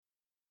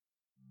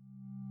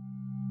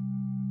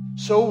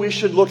So we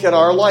should look at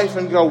our life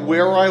and go,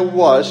 where I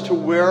was to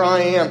where I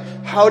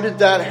am. How did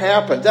that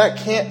happen? That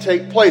can't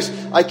take place.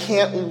 I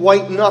can't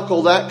white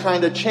knuckle that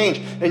kind of change.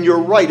 And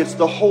you're right, it's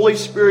the Holy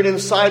Spirit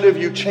inside of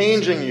you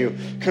changing you,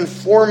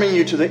 conforming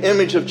you to the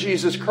image of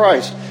Jesus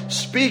Christ,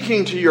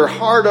 speaking to your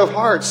heart of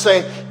hearts,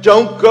 saying,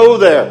 don't go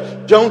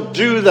there. Don't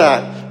do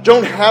that.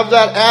 Don't have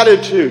that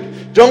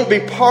attitude. Don't be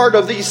part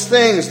of these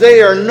things.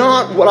 They are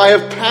not what I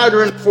have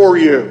patterned for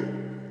you.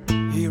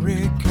 Here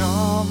it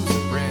comes, a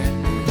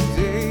brand new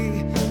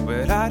day,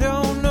 but I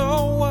don't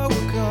know what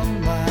will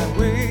come my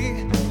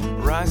way.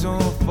 Rise or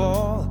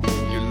fall,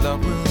 your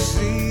love will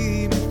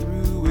see me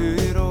through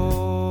it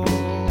all.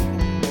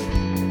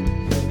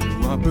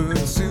 Through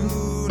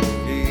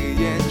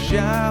opportunity and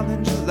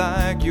challenge,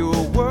 like your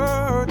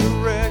word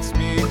directs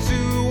me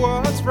to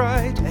what's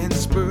right and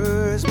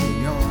spurs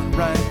me on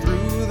right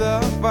through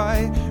the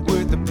fight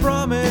with the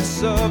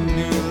promise of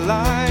new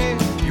life.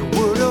 Your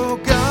word, oh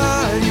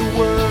God, your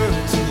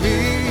word to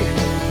me,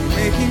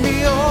 making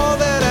me all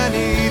that I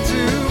need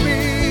to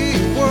be.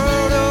 Your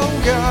word,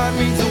 oh God,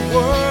 means the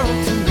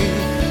world to me,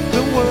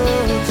 the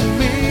world to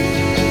me.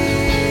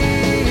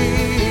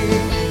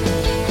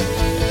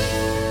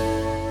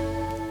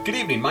 Good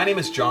evening, my name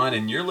is John,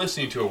 and you're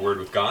listening to A Word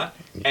with God.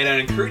 And I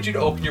encourage you to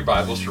open your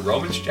Bibles to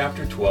Romans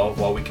chapter 12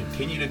 while we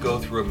continue to go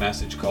through a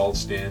message called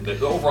Stand.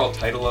 The overall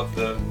title of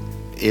the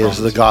Is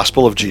Romans. the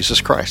gospel of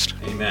Jesus Christ.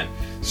 Amen.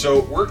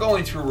 So we're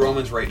going through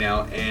Romans right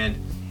now, and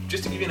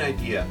just to give you an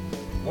idea,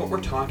 what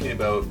we're talking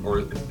about, or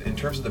in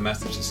terms of the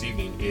message this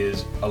evening,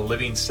 is a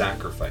living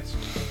sacrifice.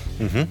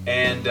 Mm-hmm.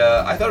 And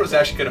I thought it was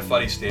actually kind of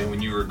funny, Stan, when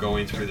you were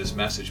going through this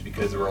message,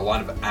 because there were a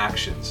lot of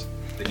actions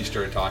that you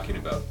started talking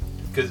about.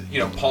 Because,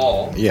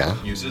 Paul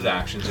uses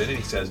actions in it.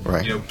 He says,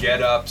 Right.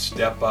 Get up,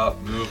 step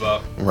up, move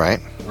up. Right.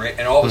 Right?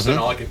 And all of a sudden,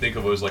 all I could think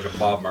of was like a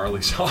Bob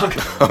Marley song.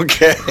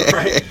 Okay.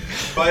 Right?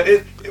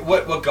 But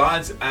what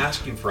God's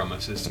asking from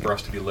us is for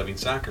us to be living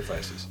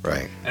sacrifices.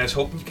 Right. And I was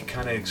hoping you could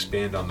kind of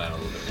expand on that a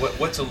little bit.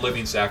 What's a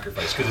living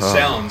sacrifice? Because it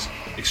sounds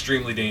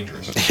extremely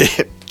dangerous.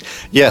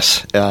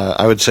 Yes,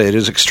 I would say it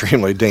is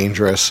extremely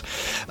dangerous.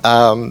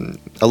 A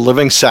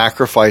living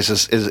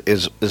sacrifice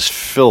is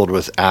filled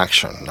with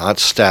action, not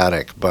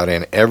static, but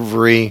in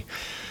every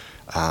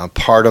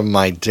part of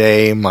my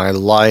day, my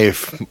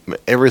life,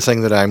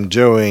 everything that I'm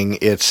doing,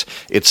 it's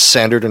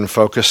centered and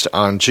focused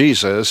on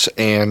Jesus,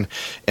 and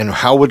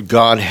how would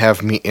God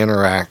have me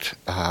interact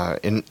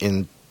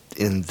in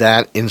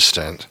that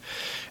instant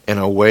in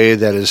a way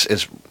that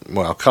is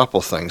a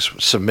couple things: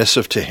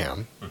 submissive to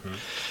Him. Mm-hmm.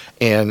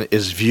 And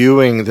is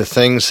viewing the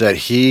things that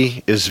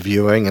He is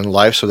viewing in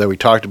life. So that we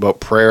talked about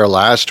prayer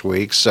last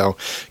week. So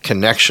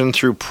connection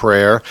through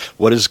prayer.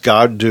 What is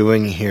God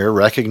doing here?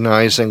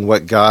 Recognizing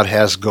what God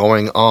has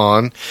going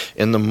on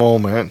in the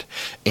moment.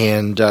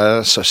 And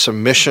so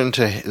submission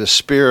to the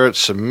Spirit,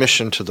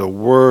 submission to the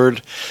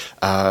Word,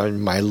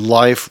 my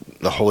life,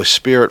 the Holy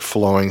Spirit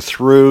flowing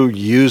through,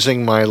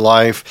 using my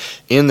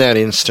life in that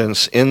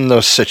instance, in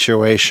those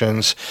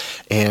situations,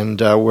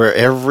 and where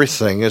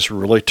everything is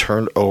really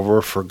turned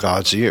over for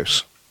God's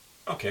use.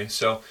 Okay,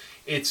 so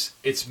it's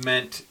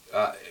meant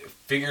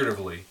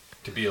figuratively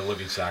to be a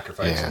living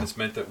sacrifice, and it's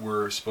meant that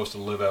we're supposed to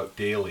live out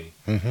daily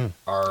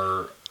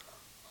our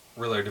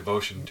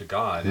devotion to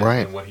God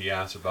and what He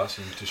asks of us,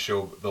 and to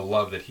show the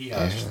love that He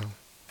has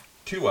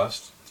to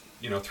us,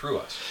 through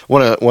us.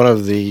 One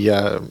of the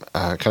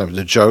kind of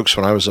the jokes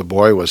when I was a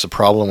boy was the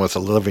problem with a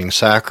living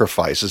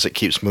sacrifice is it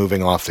keeps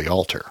moving off the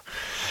altar,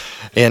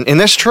 and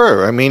that's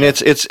true. I mean,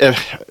 it's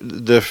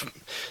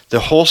the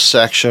whole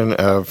section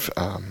of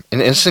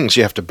and it's things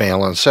you have to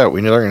balance out.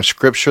 We know in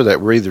Scripture that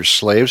we're either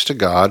slaves to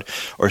God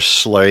or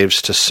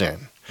slaves to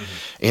sin.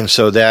 And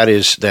so that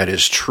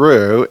is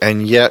true,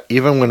 and yet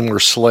even when we're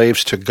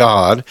slaves to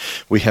God,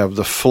 we have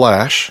the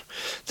flesh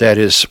that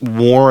is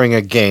warring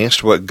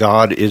against what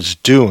God is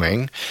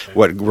doing,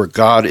 where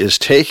God is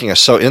taking us.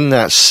 So in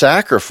that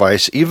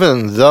sacrifice,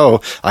 even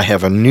though I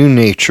have a new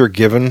nature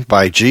given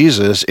by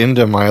Jesus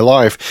into my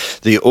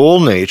life, the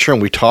old nature,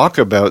 and we talk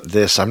about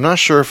this, I'm not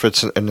sure if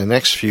it's in the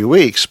next few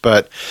weeks,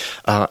 but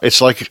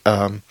it's like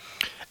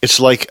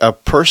a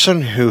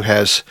person who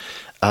has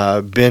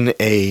been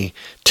a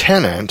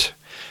tenant.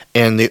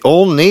 And the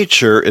old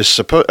nature is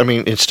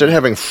instead of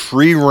having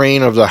free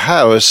reign of the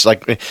house,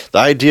 like the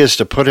idea is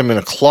to put him in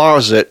a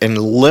closet and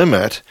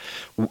limit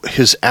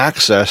his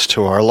access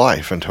to our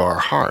life and to our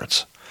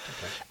hearts.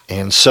 Okay.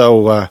 And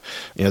so,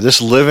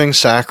 this living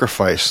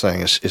sacrifice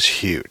thing is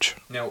huge.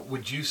 Now,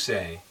 would you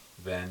say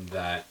then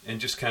that, and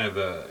just kind of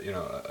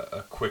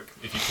a quick,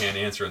 if you can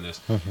answer on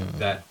this,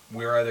 that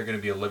we're either going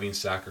to be a living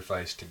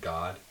sacrifice to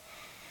God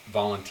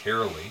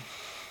voluntarily,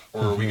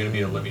 or are we going to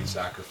be a living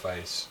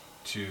sacrifice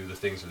to the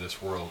things of this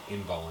world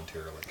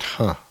involuntarily?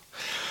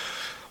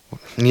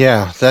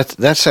 Yeah,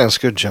 that sounds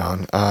good,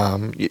 John.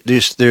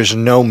 There's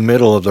no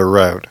middle of the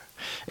road,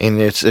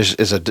 and it's kind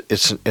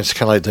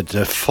of like the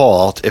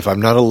default. If I'm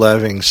not a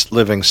living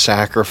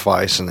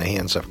sacrifice in the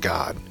hands of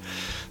God,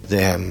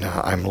 then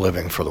I'm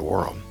living for the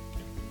world.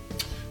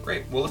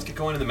 Great. Well, let's get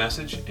going to the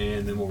message,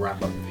 and then we'll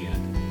wrap up at the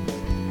end.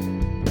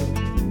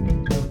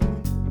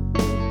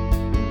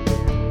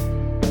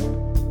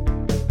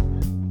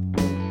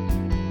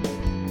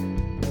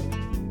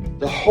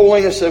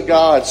 holiness of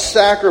God,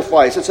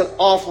 sacrifice. It's an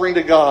offering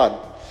to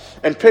God.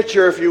 And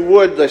picture, if you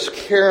would, this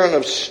cairn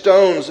of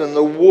stones and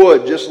the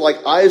wood, just like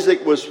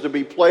Isaac was to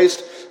be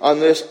placed on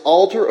this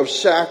altar of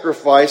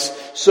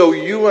sacrifice, so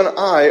you and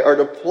I are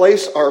to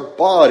place our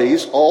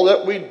bodies, all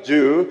that we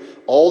do,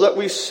 all that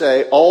we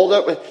say, all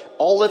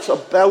that's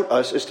about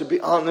us is to be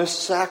on this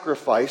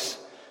sacrifice,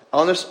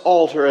 on this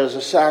altar as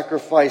a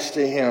sacrifice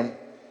to Him.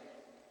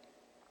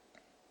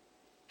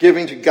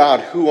 Giving to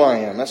God who I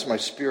am, that's my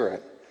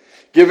spirit.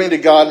 Giving to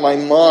God my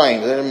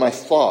mind and my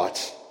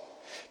thoughts.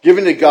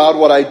 Giving to God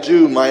what I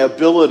do, my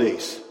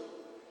abilities.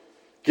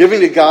 Giving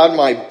to God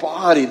my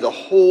body, the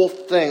whole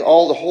thing, the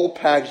whole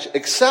package.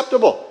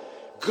 Acceptable.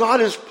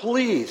 God is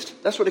pleased.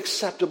 That's what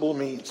acceptable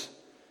means.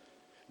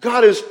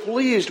 God is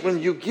pleased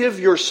when you give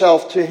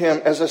yourself to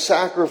Him as a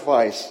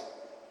sacrifice,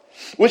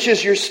 which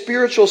is your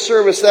spiritual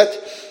service.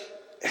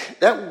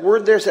 That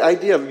word there's the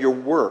idea of your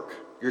work,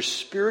 your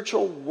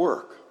spiritual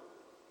work,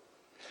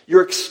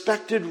 your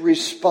expected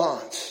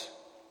response.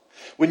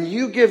 When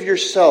you give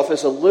yourself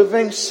as a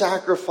living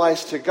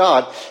sacrifice to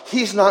God,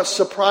 He's not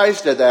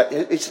surprised at that.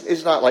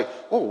 It's not like,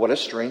 oh, what a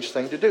strange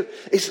thing to do.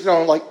 It's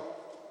going like,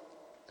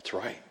 that's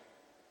right.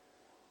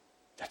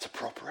 That's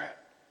appropriate.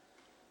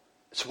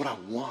 It's what I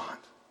want.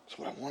 It's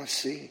what I want to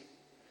see.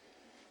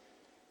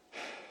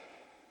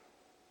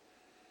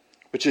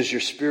 Which is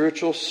your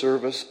spiritual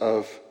service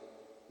of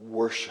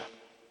worship.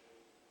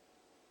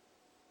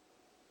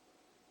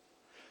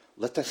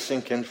 Let that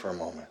sink in for a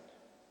moment.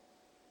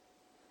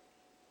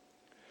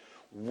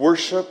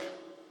 Worship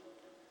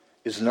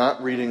is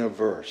not reading a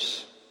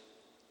verse.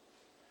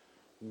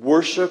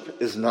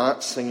 Worship is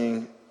not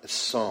singing a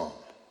song.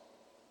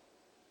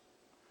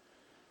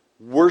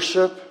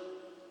 Worship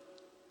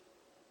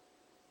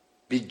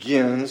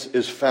begins,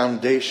 is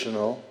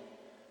foundational,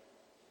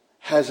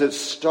 has its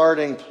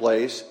starting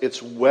place,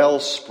 its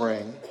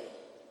wellspring,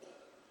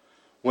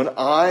 when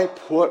I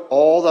put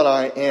all that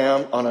I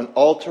am on an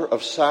altar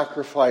of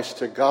sacrifice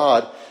to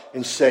God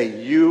and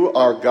say, you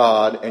are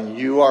God and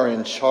you are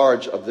in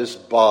charge of this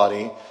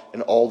body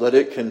and all that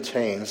it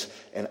contains,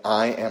 and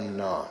I am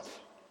not.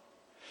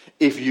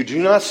 If you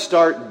do not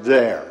start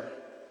there,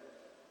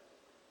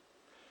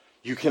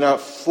 you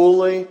cannot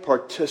fully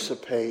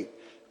participate,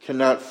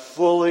 cannot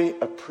fully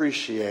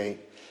appreciate,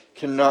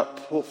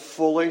 cannot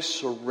fully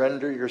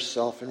surrender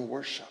yourself in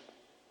worship.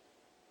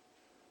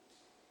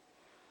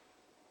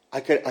 I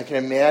can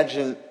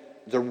imagine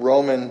the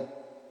Roman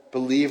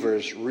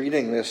believers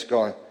reading this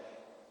going,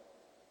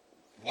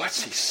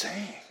 what's he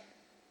saying?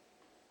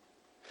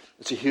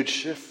 It's a huge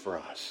shift for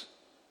us.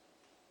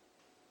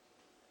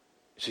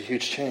 It's a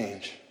huge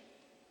change.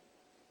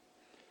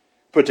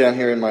 Put down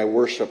here in my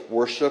worship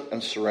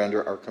and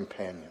surrender are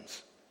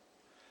companions.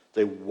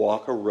 They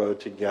walk a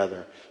road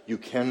together. You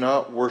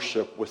cannot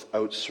worship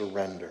without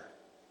surrender.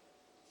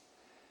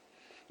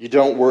 You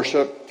don't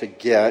worship to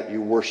get,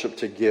 you worship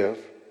to give.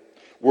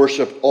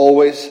 Worship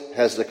always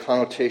has the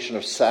connotation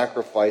of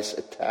sacrifice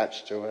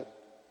attached to it.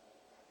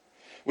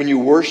 When you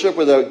worship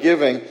without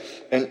giving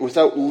and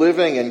without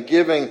living and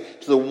giving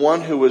to the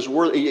one who is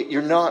worthy,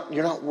 you're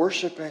not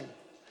worshiping.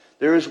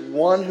 There is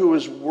one who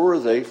is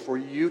worthy for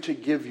you to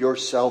give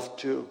yourself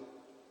to.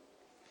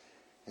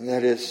 And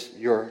that is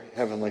your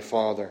Heavenly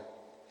Father.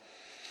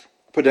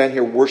 Put down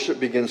here, worship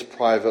begins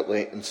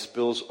privately and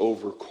spills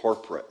over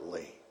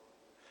corporately.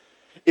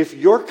 If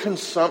your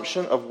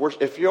consumption of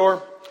worship, if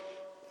your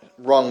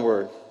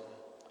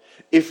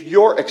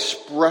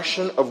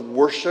expression of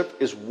worship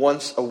is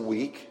once a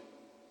week,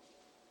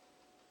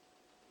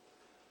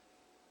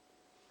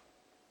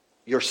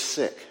 you're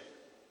sick.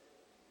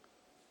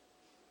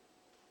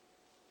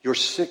 You're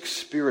sick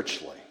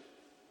spiritually.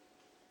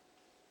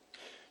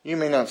 You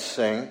may not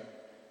sing.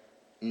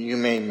 You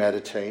may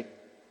meditate.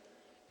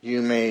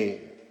 You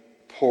may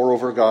pore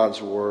over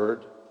God's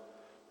Word.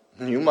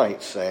 You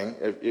might sing.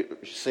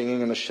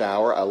 Singing in the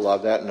shower, I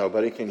love that.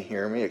 Nobody can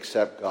hear me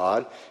except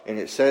God. And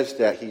it says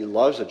that He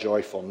loves a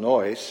joyful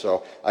noise,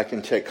 so I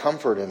can take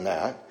comfort in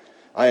that.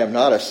 I am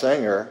not a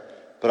singer,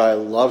 but I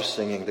love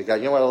singing to God.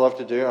 You know what I love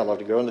to do? I love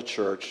to go into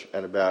church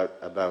at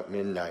about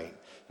midnight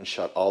and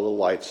shut all the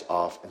lights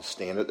off and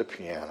stand at the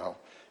piano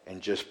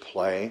and just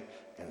play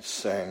and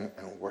sing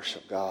and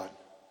worship God.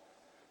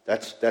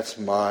 That's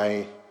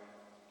my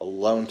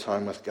alone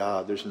time with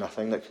God. There's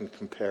nothing that can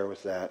compare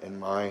with that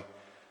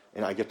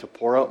and I get to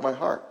pour out my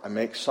heart. I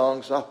make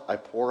songs up. I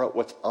pour out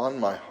what's on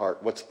my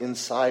heart, what's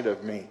inside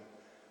of me,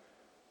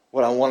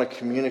 what I want to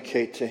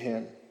communicate to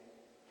Him.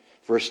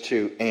 Verse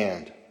 2,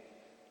 and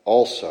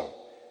also,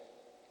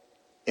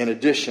 in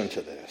addition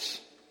to this,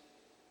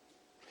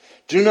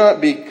 do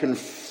not be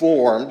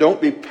conformed,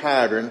 don't be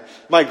patterned.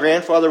 My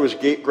grandfather was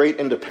great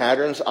into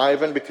patterns,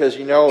 Ivan, because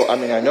I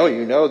know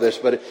you know this,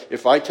 but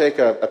if I take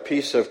a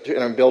piece of,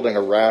 and I'm building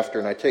a rafter,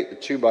 and I take the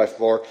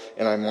 2x4,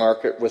 and I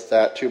mark it with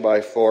that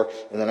 2x4,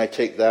 and then I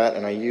take that,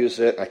 and I use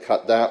it, and I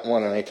cut that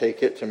one, and I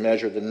take it to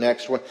measure the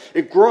next one.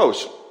 It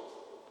grows.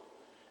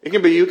 You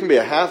can be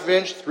a half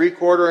inch,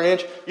 3/4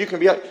 inch. You can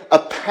be a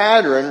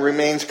pattern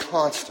remains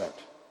constant.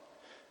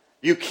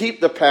 You keep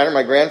the pattern.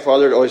 My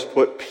grandfather had always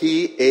put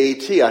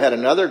P-A-T. I had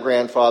another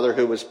grandfather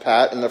who was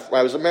Pat, and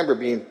I remember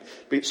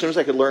as soon as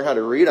I could learn how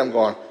to read, I'm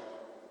going,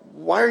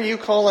 why are you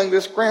calling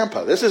this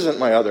grandpa? This isn't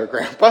my other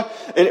grandpa.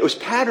 And it was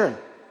pattern.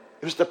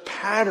 It was the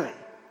pattern.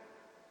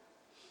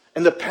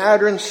 And the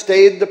pattern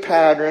stayed the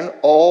pattern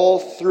all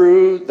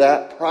through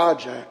that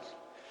project.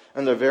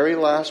 And the very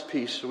last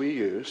piece we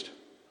used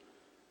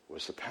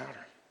was the pattern.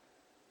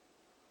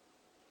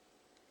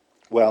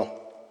 Well,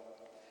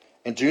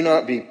 and do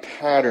not be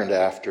patterned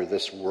after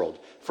this world.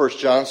 1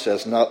 John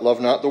says,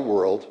 love not the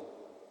world,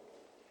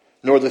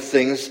 nor the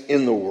things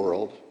in the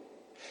world.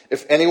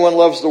 If anyone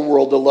loves the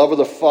world, the love of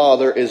the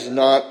Father is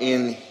not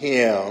in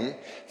him.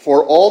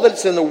 For all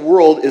that's in the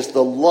world is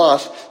the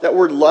lust. That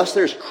word lust,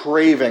 there's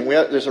craving.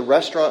 There's a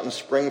restaurant in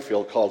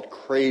Springfield called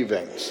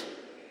Cravings.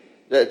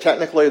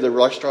 Technically, the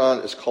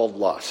restaurant is called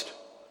Lust.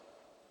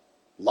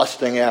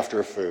 Lusting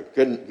after food.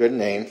 Good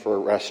name for a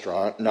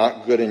restaurant.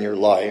 Not good in your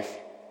life.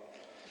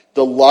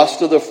 The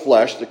lust of the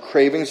flesh, the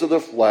cravings of the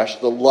flesh,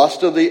 the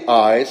lust of the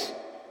eyes,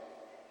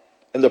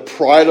 and the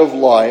pride of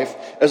life.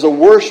 As a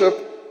worshiper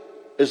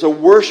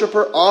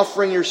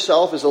offering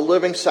yourself as a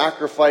living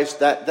sacrifice,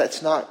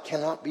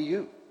 cannot be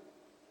you.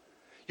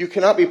 You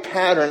cannot be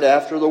patterned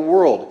after the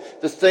world,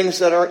 the things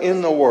that are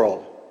in the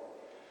world.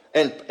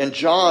 And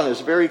John is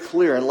very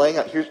clear in laying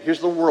out, here's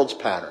the world's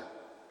pattern.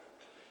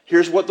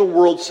 Here's what the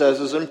world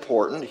says is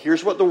important.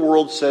 Here's what the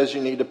world says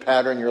you need to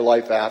pattern your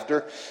life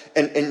after.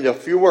 And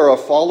if you are a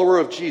follower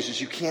of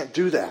Jesus, you can't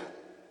do that.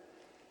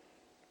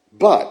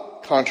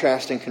 But,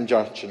 contrasting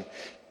conjunction,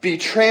 be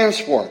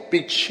transformed,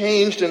 be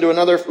changed into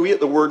another. We get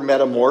the word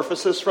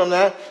metamorphosis from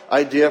that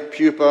idea,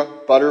 pupa,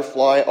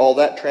 butterfly, all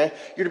that.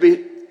 You're to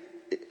be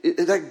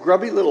that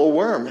grubby little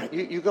worm.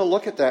 You go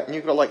look at that and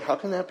you go like, how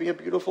can that be a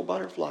beautiful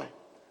butterfly?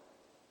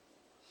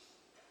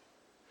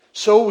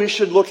 So we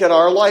should look at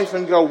our life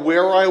and go,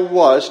 where I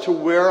was to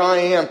where I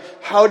am.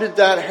 How did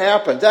that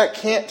happen? That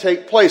can't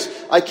take place.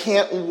 I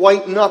can't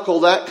white knuckle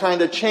that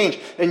kind of change.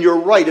 And you're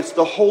right, it's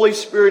the Holy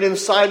Spirit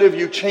inside of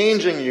you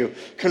changing you,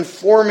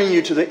 conforming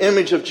you to the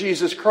image of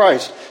Jesus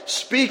Christ,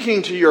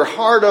 speaking to your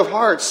heart of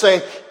hearts,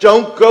 saying,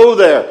 don't go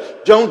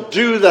there, don't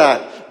do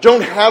that,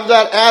 don't have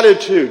that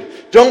attitude,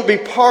 don't be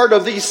part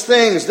of these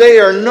things. They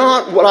are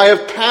not what I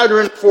have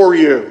patterned for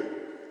you.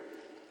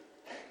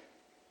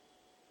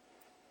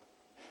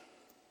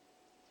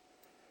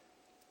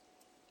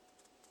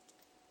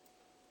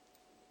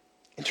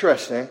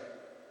 Interesting.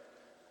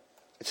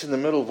 It's in the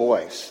middle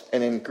voice.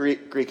 And in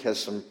Greek has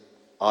some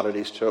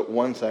oddities to it.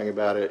 One thing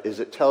about it is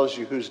it tells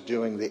you who's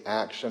doing the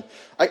action.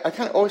 I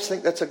kind of always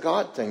think that's a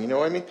God thing. You know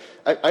what I mean?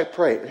 I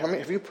pray.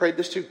 Have you prayed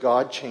this too?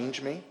 God,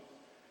 change me.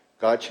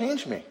 God,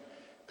 change me.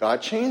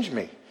 God, change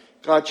me.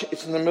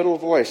 It's in the middle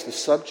voice. The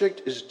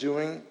subject is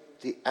doing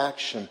the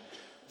action.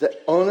 The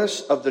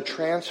onus of the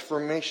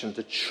transformation,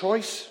 the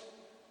choice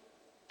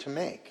to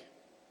make,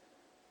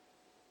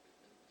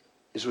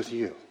 is with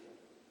you.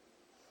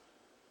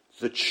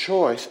 The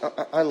choice,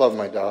 I love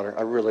my daughter,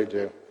 I really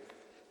do.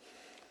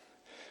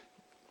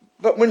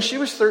 But when she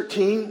was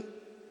 13,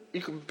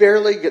 you could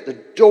barely get the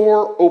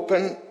door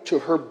open to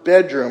her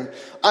bedroom.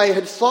 I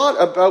had thought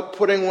about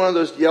putting one of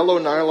those yellow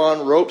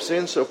nylon ropes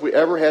in so if we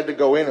ever had to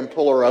go in and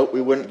pull her out,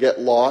 we wouldn't get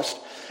lost.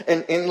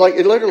 And like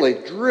it literally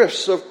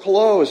drifts of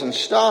clothes and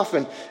stuff.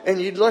 And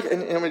you'd look,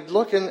 and we'd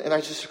look in, and I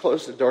just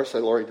closed the door and say,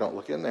 Lori, don't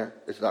look in there.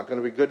 It's not going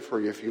to be good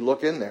for you if you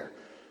look in there.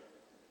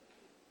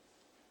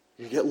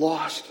 You get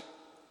lost.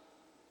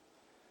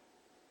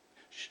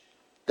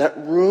 That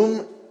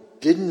room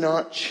did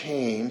not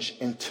change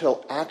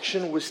until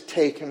action was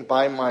taken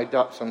by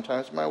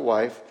sometimes my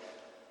wife.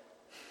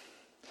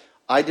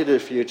 I did it a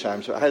few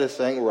times. I had a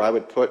thing where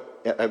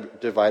I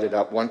divide it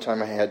up. One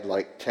time I had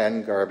like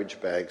 10 garbage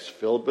bags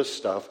filled with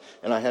stuff,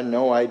 and I had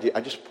no idea.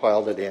 I just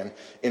piled it in,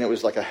 and it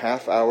was like a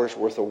half hour's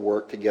worth of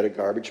work to get a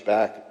garbage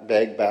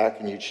bag back,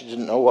 and she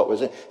didn't know what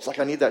was in. It's like,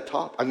 I need that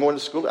top. I'm going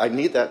to school. I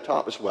need that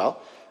top as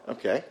well.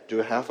 Okay, do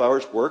a half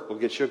hour's work. We'll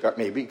get you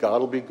maybe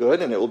God will be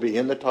good, and it will be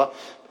in the top.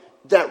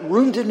 That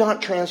room did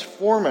not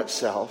transform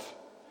itself,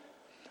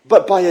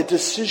 but by a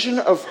decision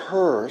of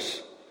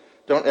hers.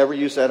 Don't ever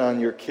use that on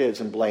your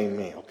kids and blame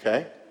me,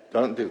 okay?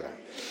 Don't do that.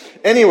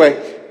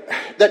 Anyway,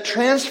 that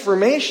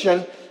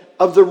transformation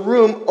of the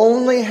room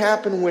only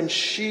happened when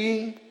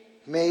she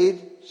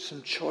made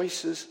some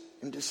choices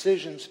and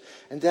decisions.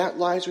 And that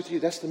lies with you.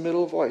 That's the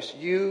middle voice.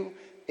 You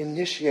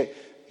initiate.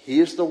 He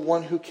is the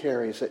one who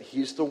carries it.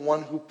 He's the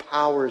one who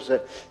powers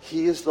it.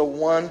 He is the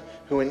one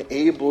who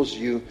enables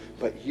you.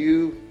 But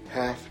you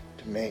have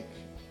to make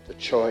the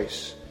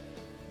choice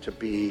to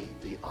be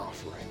the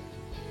offering.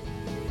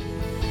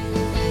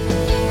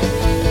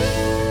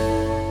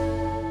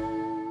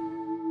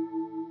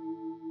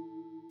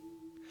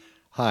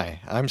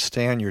 Hi, I'm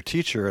Stan, your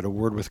teacher at A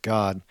Word with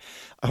God.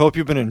 I hope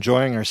you've been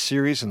enjoying our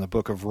series in the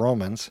book of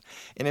Romans,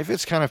 and if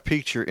it's kind of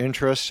piqued your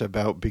interest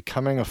about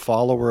becoming a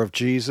follower of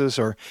Jesus,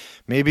 or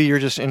maybe you're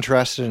just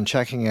interested in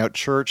checking out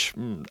church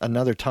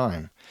another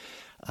time,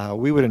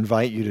 we would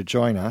invite you to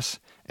join us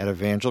at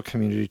Evangel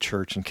Community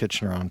Church in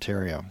Kitchener,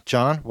 Ontario.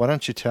 John, why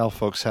don't you tell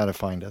folks how to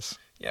find us?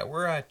 Yeah,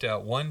 we're at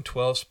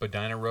 112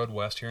 Spadina Road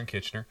West here in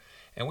Kitchener,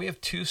 and we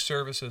have 2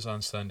 services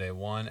on Sunday,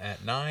 one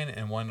at 9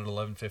 and one at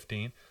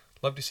 11:15.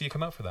 Love to see you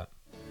come out for that.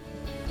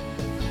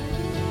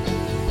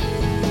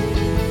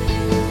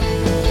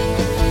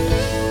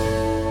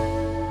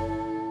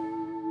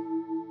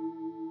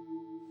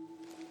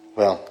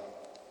 Well,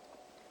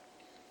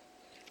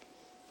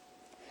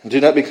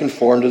 do not be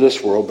conformed to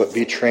this world, but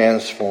be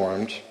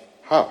transformed.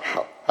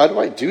 How do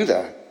I do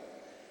that?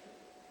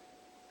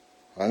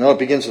 I know it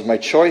begins with my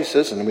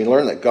choices, and we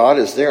learn that God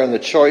is there, and the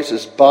choice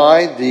is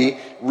by the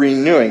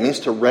renewing. It means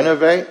to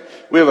renovate.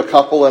 We have a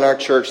couple in our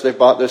church. They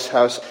bought this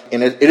house,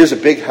 and it is a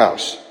big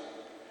house.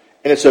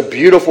 And it's a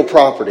beautiful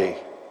property.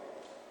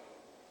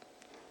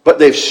 But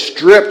they've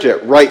stripped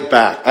it right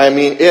back. I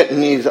mean, it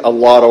needs a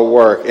lot of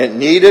work. It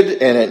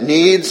needed, and it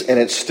needs, and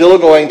it's still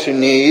going to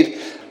need.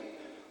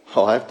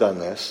 Oh, I've done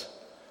this.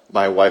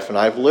 My wife and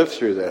I have lived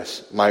through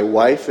this. My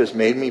wife has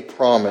made me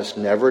promise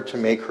never to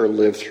make her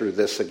live through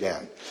this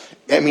again.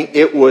 I mean,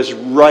 it was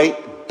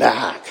right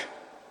back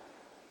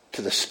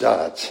to the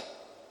studs.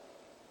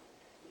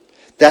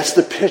 That's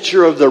the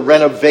picture of the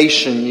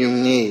renovation you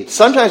need.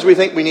 Sometimes we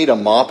think we need a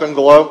mop and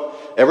glow.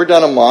 Ever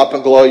done a mop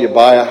and glow? You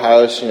buy a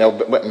house,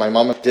 my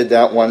mama did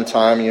that one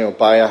time,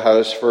 buy a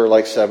house for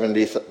like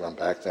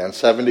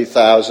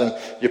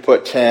 $70,000. You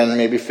put 10,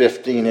 maybe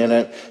 15 in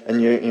it,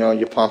 and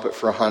you pump it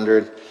for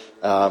 100.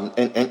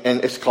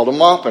 And it's called a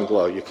mop and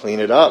glow. You clean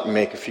it up,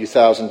 make a few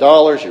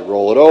 $1,000s, you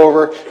roll it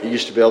over. You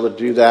used to be able to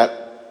do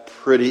that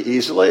pretty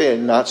easily,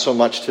 and not so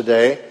much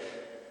today.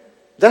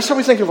 That's how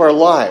we think of our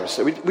lives.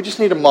 We just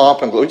need a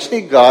mop and glow. We just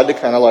need God to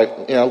kind of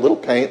little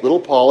paint, little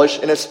polish.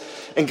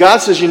 And God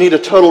says you need a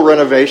total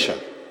renovation.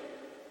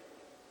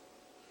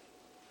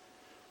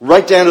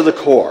 Right down to the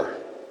core.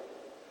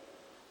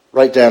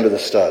 Right down to the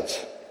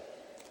studs.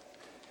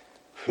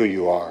 Who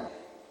you are.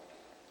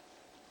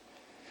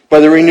 By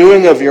the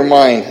renewing of your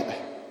mind,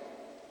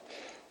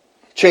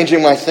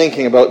 changing my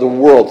thinking about the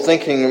world,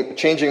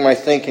 changing my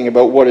thinking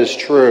about what is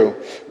true,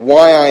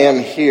 why I am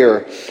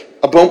here,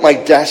 about my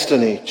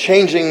destiny.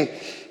 Changing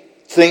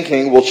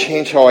thinking will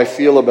change how I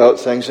feel about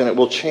things, and it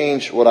will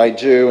change what I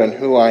do and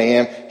who I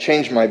am,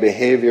 change my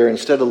behavior.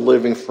 Instead of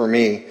living for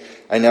me,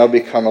 I now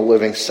become a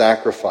living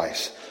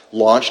sacrifice,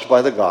 launched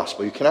by the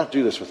gospel. You cannot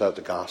do this without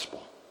the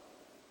gospel.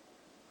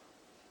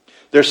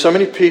 There's so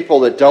many people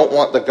that don't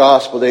want the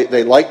gospel.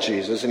 They like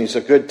Jesus, and he's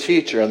a good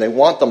teacher, and they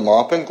want the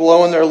mop and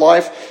glow in their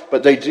life,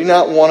 but they do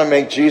not want to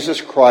make Jesus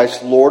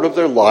Christ Lord of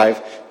their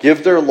life,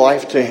 give their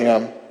life to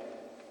him.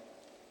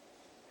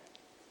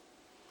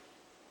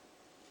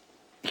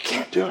 You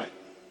can't do it.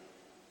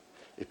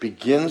 It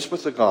begins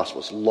with the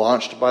gospel. It's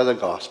launched by the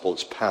gospel.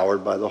 It's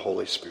powered by the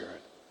Holy Spirit.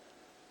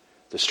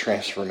 This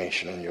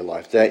transformation in your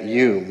life. That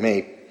you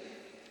may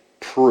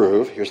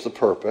prove, here's the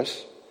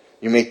purpose,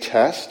 you may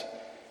test,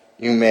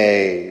 you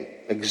may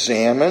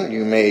examine,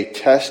 you may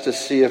test to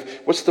see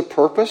what's the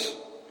purpose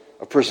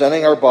of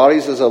presenting our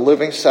bodies as a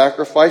living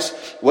sacrifice?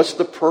 What's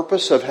the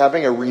purpose of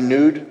having a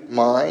renewed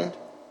mind?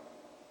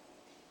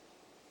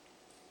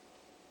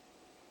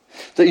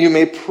 That you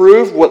may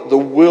prove what the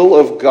will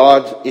of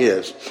God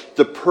is.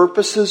 The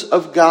purposes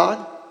of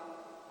God.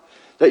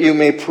 That you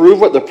may prove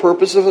what the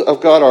purposes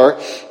of God are.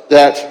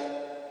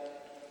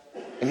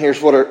 And here's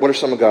what are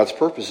some of God's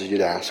purposes, you'd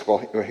ask. Well,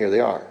 here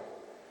they are.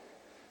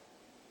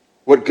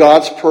 What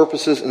God's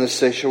purposes in this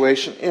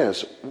situation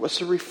is. What's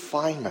the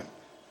refinement?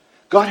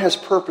 God has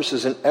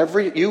purposes in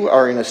you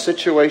are in a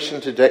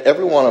situation today.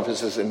 Every one of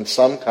us is in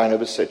some kind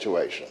of a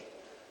situation.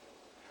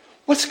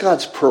 What's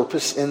God's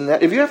purpose in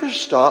that? Have you ever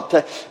stopped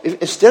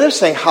instead of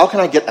saying, how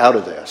can I get out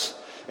of this?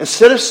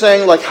 Instead of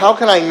saying, how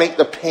can I make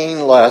the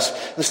pain less?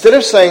 Instead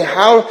of saying,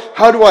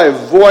 how do I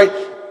avoid?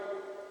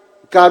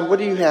 God, what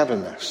do you have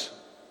in this?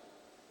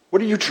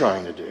 What are you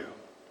trying to do?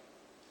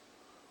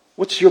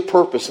 What's your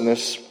purpose in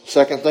this?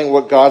 Second thing,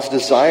 what God's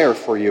desire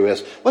for you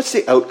is. What's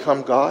the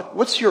outcome, God?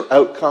 What's your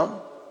outcome?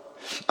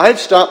 I've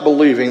stopped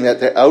believing that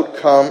the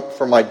outcome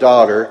for my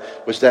daughter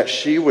was that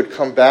she would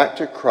come back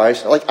to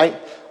Christ.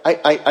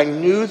 I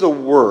knew the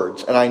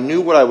words, and I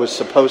knew what I was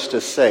supposed to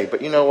say.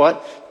 But you know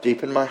what?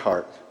 Deep in my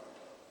heart,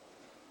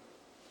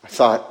 I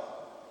thought,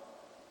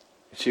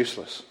 it's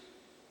useless.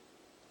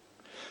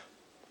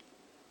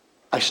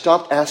 I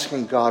stopped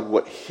asking God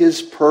what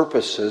his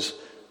purposes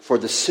for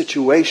the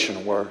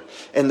situation were.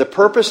 And the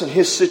purpose in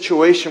his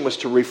situation was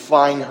to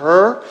refine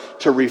her,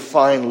 to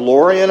refine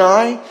Lori and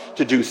I,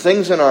 to do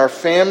things in our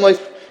family.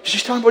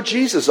 She's talking about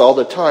Jesus all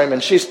the time,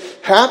 and she's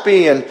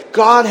happy, and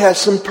God has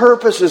some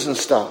purposes and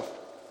stuff.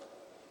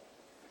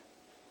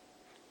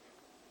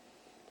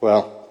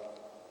 Well,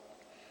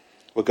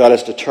 what God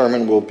has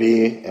determined will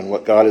be, and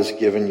what God has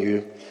given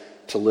you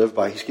to live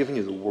by, he's given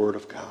you the Word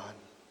of God.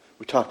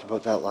 We talked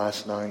about that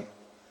last night.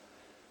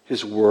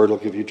 His Word will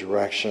give you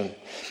direction.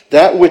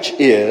 That which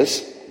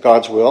is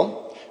God's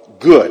will,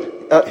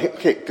 good.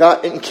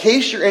 God. In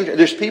case you're in,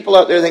 there's people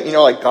out there that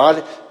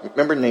God.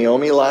 Remember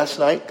Naomi last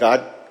night?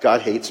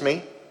 God hates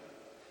me.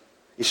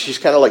 She's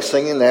kind of like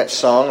singing that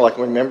song, like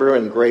remember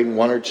in grade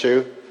 1 or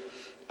 2,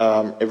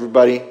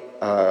 nobody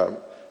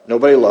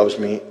loves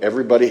me,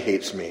 everybody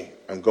hates me.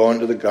 I'm going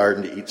to the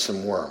garden to eat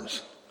some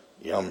worms.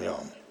 Yum,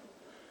 yum.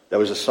 That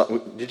was a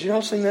song. Did you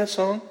all sing that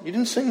song? You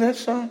didn't sing that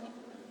song?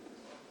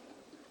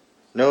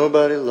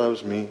 Nobody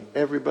loves me,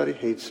 everybody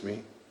hates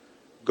me.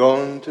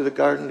 Going to the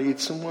garden to eat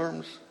some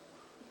worms.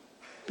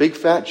 Big,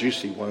 fat,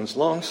 juicy ones,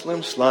 long,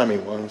 slim, slimy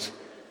ones.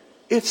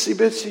 Itsy,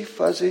 bitsy,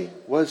 fuzzy,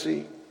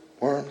 wuzzy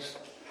worms.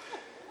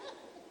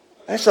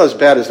 That's not as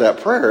bad as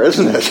that prayer,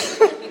 isn't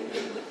it?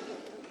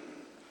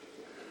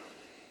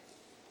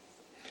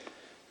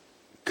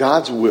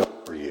 God's will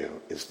for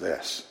you is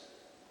this.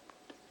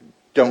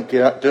 Don't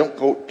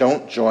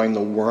join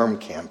the worm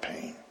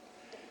campaign.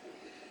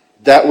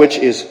 That which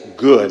is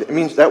good. It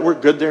means that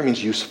word good there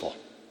means useful.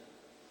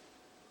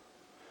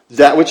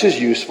 That which is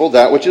useful,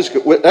 that which is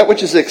good, that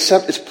which is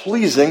is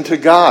pleasing to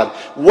God.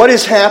 What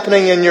is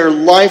happening in your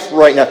life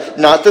right now?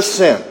 Not the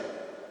sin.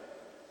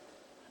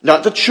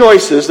 Not the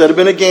choices that have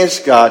been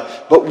against God,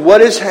 but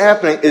what is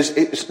happening is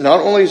it's not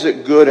only is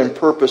it good and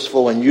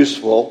purposeful and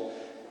useful,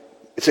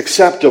 it's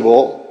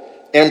acceptable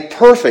and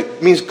perfect.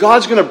 It means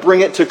God's going to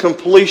bring it to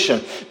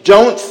completion.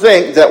 Don't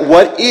think that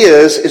what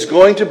is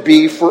going to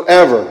be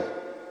forever.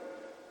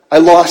 I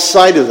lost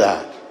sight of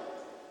that.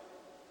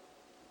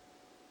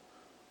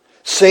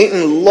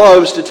 Satan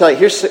loves to tell you,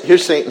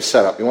 here's Satan's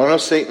setup. You want to know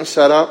Satan's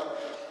setup?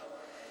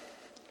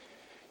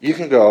 You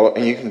can go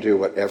and you can do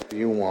whatever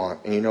you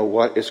want. And you know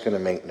what? It's going to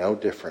make no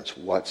difference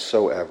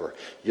whatsoever.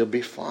 You'll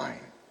be fine.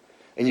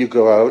 And you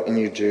go out and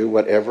you do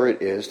whatever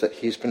it is that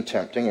he's been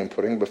tempting and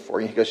putting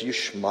before you. He goes, you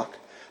schmuck.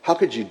 How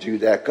could you do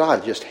that?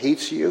 God just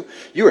hates you.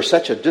 You are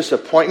such a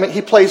disappointment.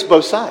 He plays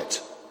both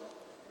sides.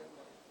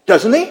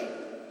 Doesn't he?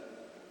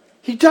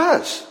 He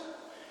does.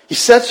 He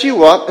sets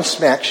you up and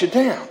smacks you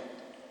down.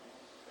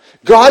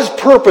 God's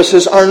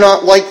purposes are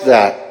not like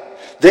that.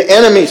 The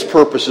enemy's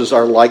purposes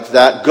are like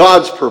that.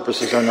 God's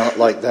purposes are not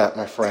like that,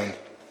 my friend.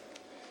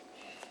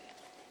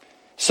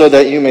 So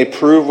that you may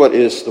prove what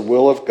is the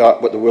will of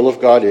God, what the will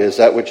of God is,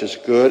 that which is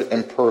good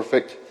and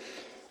perfect,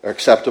 or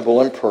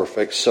acceptable and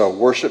perfect. So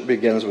worship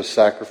begins with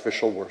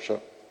sacrificial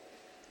worship.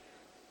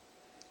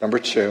 Number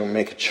 2,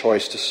 make a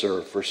choice to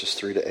serve, verses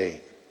 3 to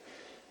 8.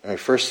 And we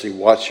first see,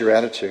 watch your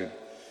attitude.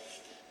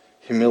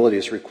 Humility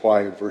is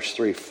required, verse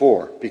 3.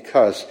 4,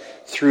 because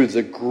through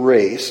the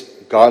grace,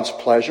 God's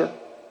pleasure,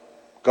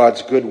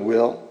 God's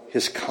goodwill,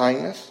 His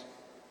kindness,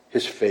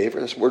 His favor,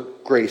 that's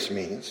what grace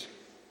means,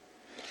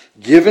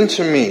 given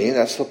to me,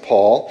 that's the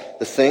Paul,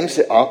 the things,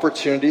 the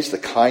opportunities, the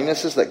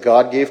kindnesses that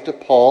God gave to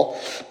Paul,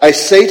 I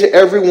say to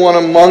everyone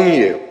among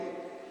you,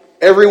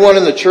 everyone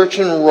in the church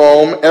in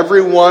Rome,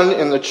 everyone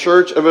in the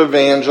church of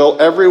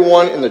Evangel,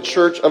 everyone in the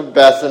church of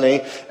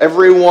Bethany,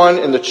 everyone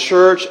in the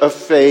church of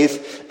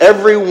faith,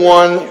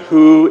 everyone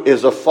who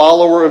is a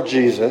follower of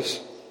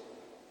Jesus,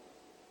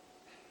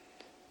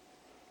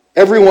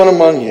 everyone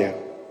among you.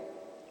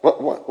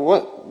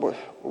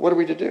 What are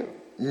we to do?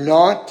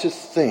 Not to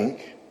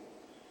think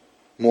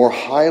more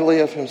highly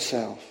of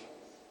himself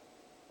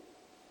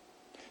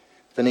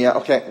than he...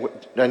 Okay,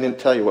 I didn't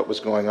tell you what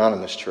was going on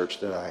in this church,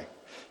 did I?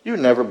 You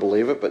would never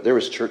believe it, but there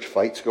was church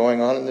fights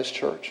going on in this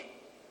church.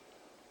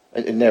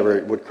 It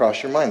never would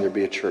cross your mind there'd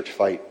be a church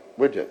fight,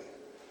 would it?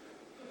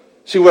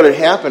 See, what had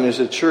happened is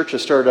the church had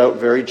started out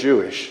very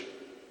Jewish.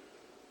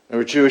 They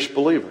were Jewish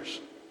believers.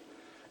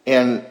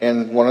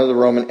 And one of the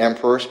Roman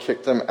emperors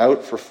kicked them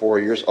out for 4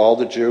 years, all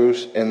the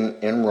Jews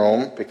in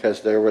Rome,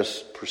 because there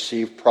was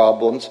perceived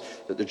problems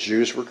that the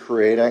Jews were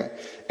creating.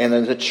 And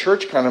then the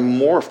church kind of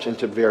morphed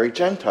into a very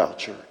Gentile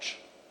church.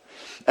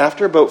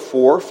 After about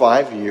 4 or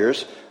 5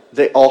 years,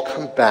 they all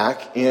come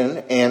back in,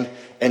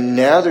 and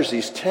now there's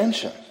these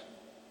tensions.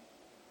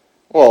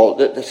 Well,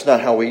 that's not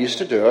how we used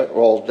to do it.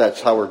 Well,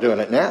 that's how we're doing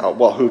it now.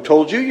 Well, who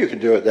told you could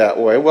do it that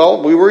way?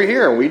 Well, we were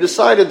here, and we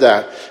decided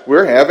that.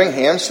 We're having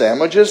ham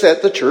sandwiches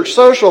at the church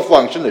social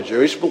function. The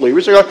Jewish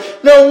believers are going,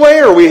 no way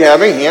are we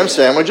having ham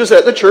sandwiches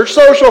at the church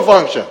social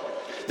function.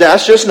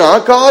 That's just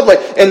not godly.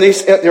 And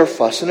they're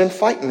fussing and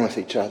fighting with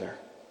each other.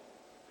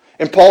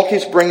 And Paul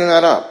keeps bringing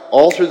that up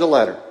all through the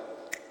letter.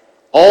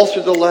 All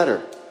through the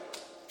letter.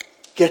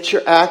 Get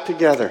your act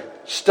together.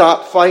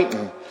 Stop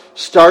fighting.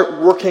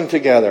 Start working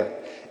together.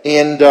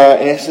 And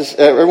it says,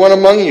 everyone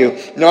among you,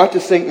 not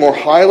to think more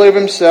highly of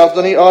himself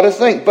than he ought to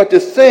think, but to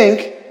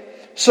think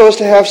so as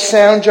to have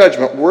sound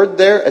judgment. Word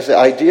there is the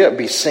idea of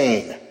be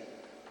sane.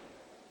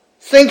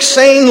 Think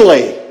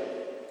sanely.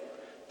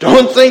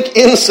 Don't think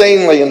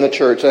insanely in the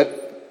church. That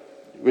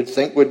you would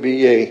think would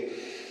be a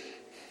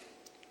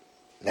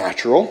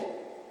natural.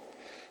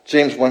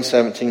 James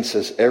 1:17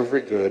 says,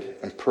 every good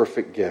and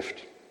perfect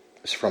gift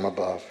is from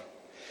above,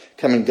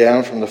 coming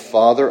down from the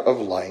Father of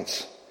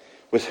lights,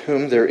 with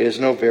whom there is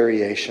no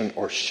variation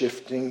or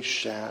shifting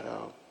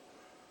shadow.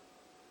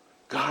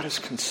 God is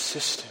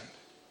consistent.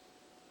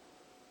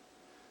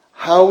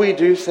 How we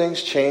do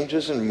things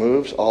changes and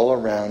moves all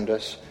around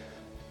us.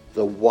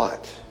 The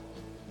what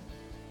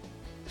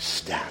is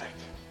static.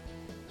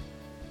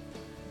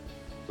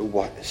 The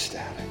what is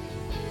static.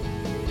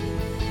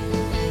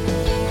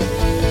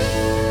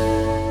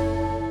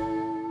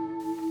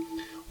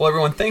 Well,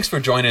 everyone, thanks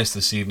for joining us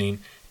this evening.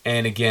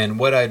 And again,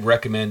 what I'd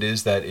recommend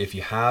is that if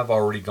you have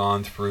already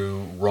gone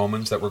through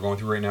Romans that we're going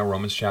through right now,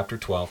 Romans chapter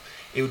 12,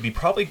 it would be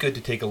probably good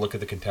to take a look at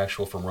the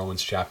contextual from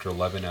Romans chapter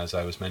 11, as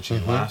I was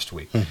mentioning last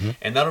week.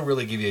 And that'll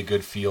really give you a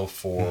good feel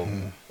for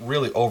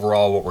really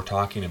overall what we're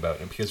talking about.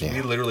 And because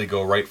we literally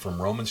go right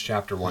from Romans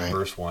chapter 1,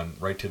 verse 1,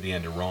 right to the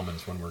end of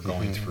Romans when we're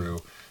going through,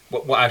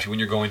 well, actually, when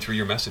you're going through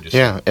your messages.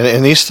 Yeah,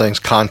 and these things,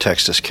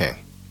 context is king.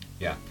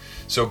 Yeah.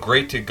 So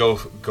great to go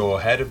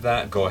ahead of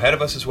that, go ahead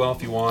of us as well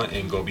if you want,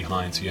 and go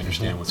behind so you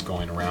understand what's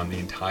going around the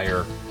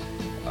entire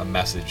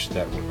message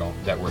that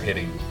we're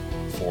hitting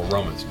for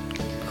Romans.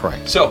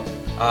 Correct. So,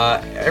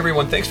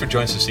 everyone, thanks for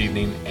joining us this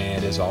evening,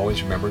 and as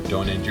always, remember,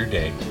 don't end your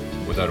day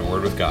without a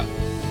word with God.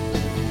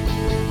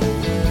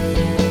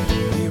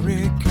 Here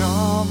it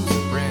comes,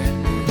 a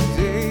brand new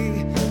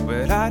day,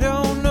 but I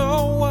don't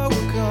know what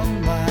will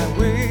come my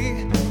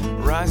way.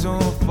 Rise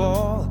or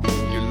fall,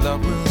 your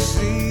love will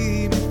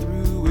see me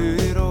through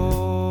it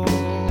all.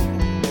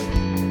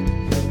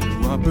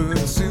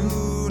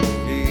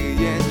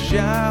 Opportunity and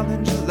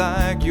challenge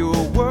like your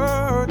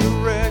word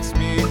directs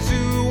me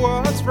to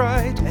what's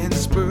right and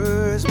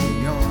spurs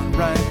me on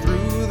right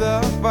through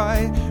the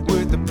fight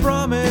with the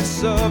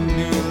promise of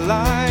new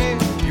life.